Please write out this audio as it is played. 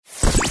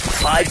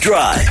5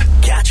 Drive.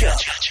 Catch up.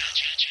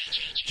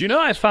 Do you know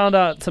I found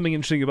out something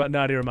interesting about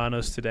Nadia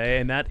Romanos today,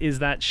 and that is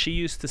that she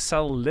used to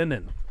sell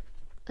linen.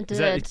 I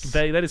did.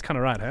 That is kind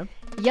of right, huh?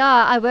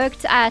 Yeah, I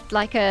worked at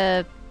like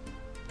a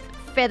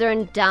feather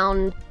and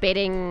down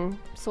bedding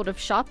sort of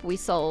shop. We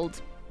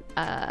sold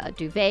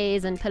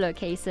duvets and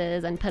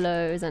pillowcases and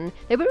pillows, and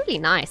they were really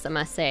nice, I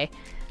must say.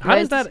 How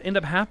does that end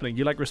up happening?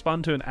 You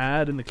respond to an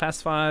ad in the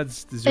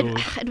classifieds?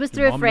 It was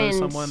through a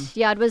friend.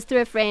 Yeah, it was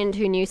through a friend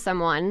who knew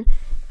someone.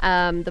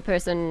 The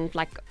person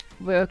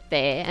worked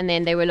there, and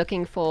then they were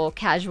looking for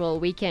casual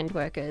weekend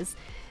workers.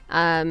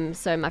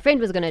 So my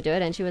friend was going to do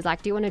it, and she was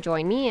like, do you want to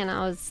join me? And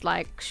I was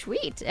like,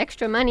 sweet,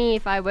 extra money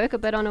if I work a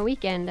bit on a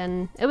weekend.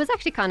 And it was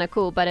actually kind of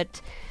cool, but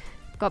it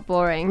got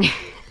boring.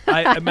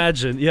 I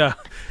imagine, yeah.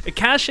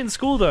 Cash in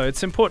school, though,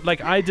 it's important.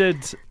 I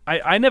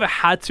never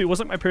had to. It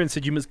wasn't like my parents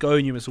said, you must go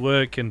and you must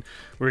work, and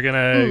we're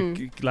going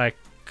to,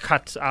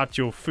 cut out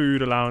your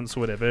food allowance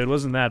or whatever. It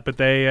wasn't that. But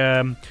they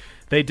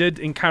did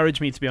encourage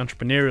me to be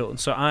entrepreneurial, and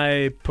so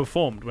I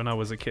performed when I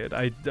was a kid.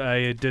 I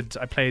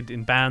played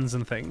in bands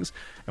and things,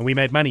 and we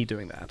made money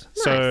doing that.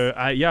 Nice. So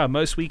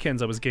most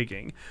weekends I was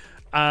gigging.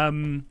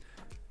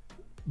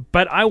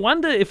 But I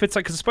wonder if it's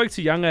I spoke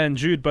to Younger and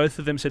Jude, both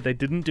of them said they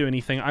didn't do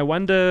anything. I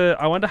wonder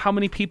how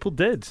many people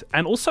did,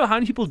 and also how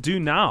many people do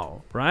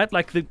now, right?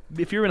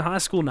 If you're in high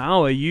school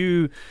now, are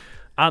you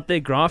out there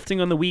grafting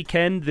on the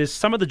weekend? There's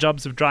some of the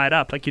jobs have dried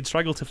up. You'd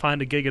struggle to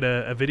find a gig at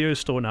a video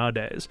store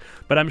nowadays,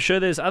 but I'm sure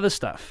there's other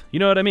stuff. You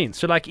know what I mean?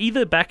 So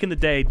either back in the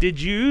day,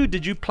 did you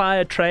ply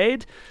a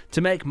trade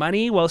to make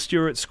money whilst you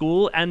were at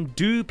school, and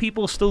do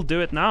people still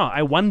do it now?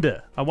 I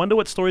wonder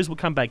what stories will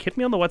come back. Hit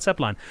me on the WhatsApp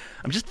line.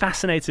 I'm just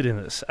fascinated in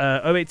this.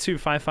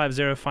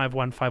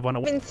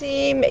 082-550-5151.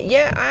 Team,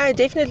 yeah, I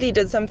definitely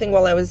did something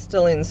while I was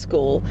still in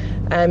school.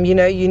 You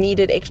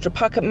needed extra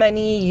pocket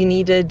money, you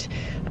needed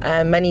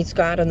money to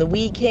go out on the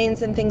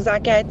weekends and things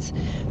like that.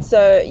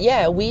 So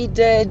yeah, we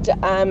did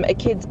a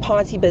kids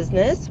party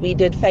business. We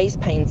did face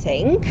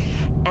painting,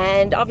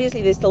 and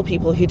obviously there's still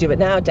people who do it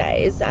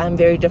nowadays.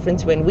 Very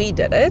different to when we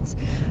did it.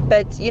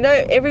 But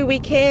every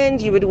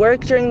weekend you would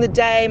work during the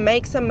day,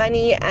 make some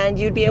money, and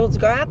you'd be able to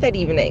go out that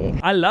evening.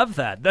 I love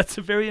that. That's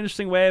a very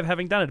interesting way of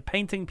having done it,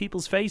 painting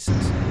people's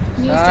faces.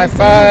 High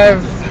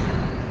five,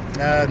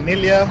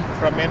 Nilia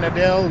from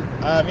Enadale.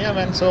 Yeah,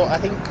 man. So I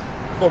think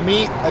for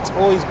me, it's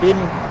always been,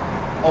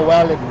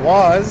 it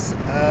was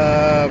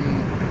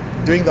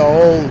doing the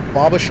whole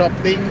barbershop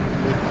thing.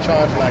 We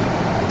charge like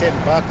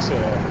 $10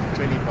 or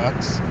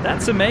 $20.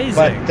 That's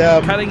amazing.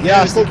 But cutting hair,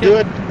 yeah, I still do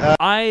it.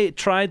 I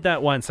tried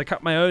that once. I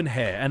cut my own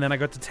hair, and then I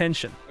got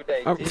detention. Good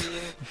day, team.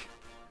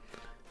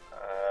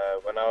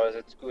 When I was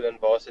at school in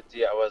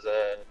varsity, I was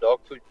a dog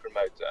food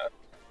promoter.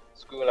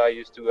 School, I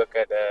used to work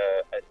at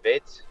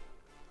vets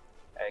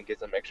and get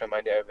some extra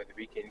money over the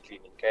weekend,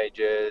 cleaning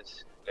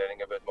cages,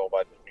 learning a bit more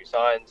about new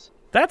science.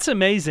 That's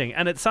amazing,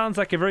 and it sounds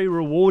like a very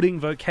rewarding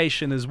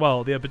vocation as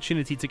well, the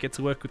opportunity to get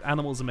to work with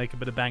animals and make a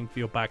bit of bang for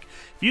your buck.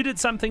 If you did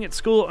something at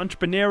school,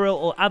 entrepreneurial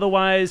or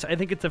otherwise, I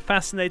think it's a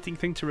fascinating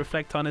thing to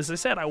reflect on. As I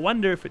said, I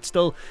wonder if it's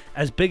still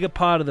as big a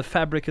part of the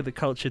fabric of the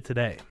culture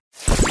today.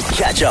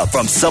 Catch up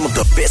from some of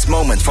the best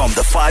moments from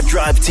the 5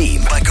 Drive team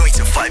by going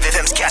to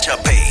 5FM's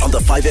catch-up page on the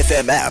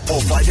 5FM app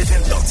or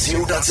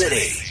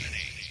 5FM.co.za.